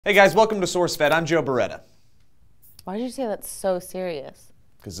Hey guys, welcome to SourceFed. I'm Joe Beretta. Why did you say that's so serious?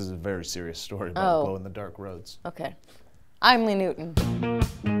 Because this is a very serious story about glow-in-the-dark roads. Okay. I'm Lee Newton.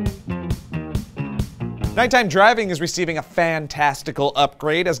 Nighttime driving is receiving a fantastical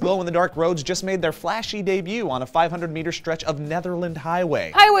upgrade as glow-in-the-dark roads just made their flashy debut on a 500-meter stretch of Netherland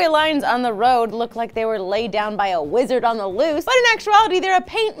Highway. Highway lines on the road look like they were laid down by a wizard on the loose, but in actuality they're a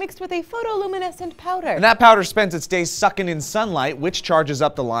paint mixed with a photoluminescent powder. And that powder spends its days sucking in sunlight, which charges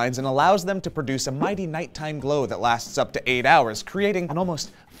up the lines and allows them to produce a mighty nighttime glow that lasts up to 8 hours, creating an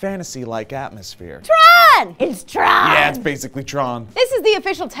almost fantasy-like atmosphere. Tron! It's Tron! Yeah, it's basically Tron. This is the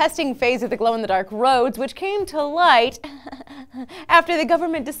official testing phase of the glow-in-the-dark roads, which came to light after the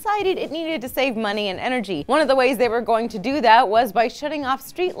government decided it needed to save money and energy. One of the ways they were going to do that was by shutting off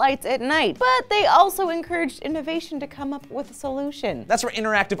streetlights at night, but they also encouraged innovation to come up with a solution. That's where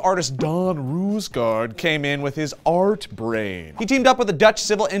interactive artist Don Roosgaard came in with his art brain. He teamed up with a Dutch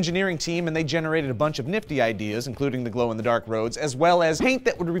civil engineering team and they generated a bunch of nifty ideas, including the glow-in-the-dark roads, as well as paint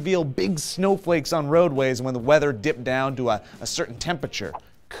that would reveal big snowflakes on roadways when the weather dipped down to a certain temperature.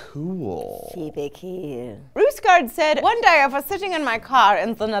 Cool. Keep it cool. Roosgaard said, "One day I was sitting in my car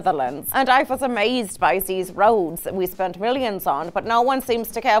in the Netherlands, and I was amazed by these roads that we spent millions on, but no one seems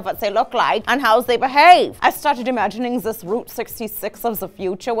to care what they look like and how they behave. I started imagining this Route 66 of the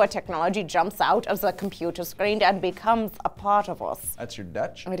future where technology jumps out of the computer screen and becomes a part of us." That's your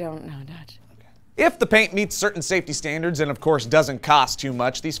Dutch? I don't know Dutch. If the paint meets certain safety standards and of course doesn't cost too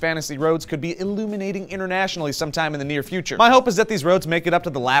much, these fantasy roads could be illuminating internationally sometime in the near future. My hope is that these roads make it up to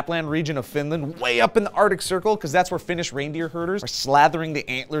the Lapland region of Finland, way up in the Arctic Circle, because that's where Finnish reindeer herders are slathering the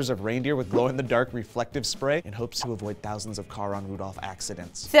antlers of reindeer with glow-in-the-dark reflective spray in hopes to avoid thousands of car-on-Rudolph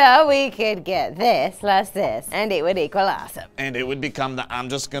accidents. So we could get this plus this, and it would equal awesome. And it would become the I'm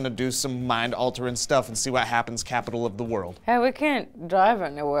just gonna do some mind-altering stuff and see what happens capital of the world. Hey, we can't drive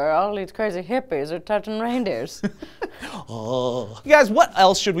anywhere. All these crazy hippies are touching reindeers. Oh. You guys, what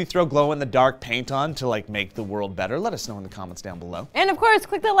else should we throw glow-in-the-dark paint on to like make the world better? Let us know in the comments down below. And of course,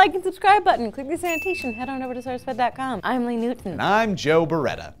 click the like and subscribe button. Click the sanitation. Head on over to SourceFed.com. I'm Lee Newton. And I'm Joe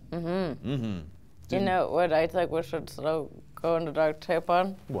Beretta. You know what I think we should throw glow-in-the-dark tape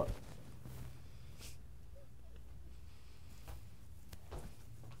on? What?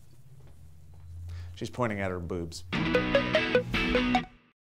 She's pointing at her boobs.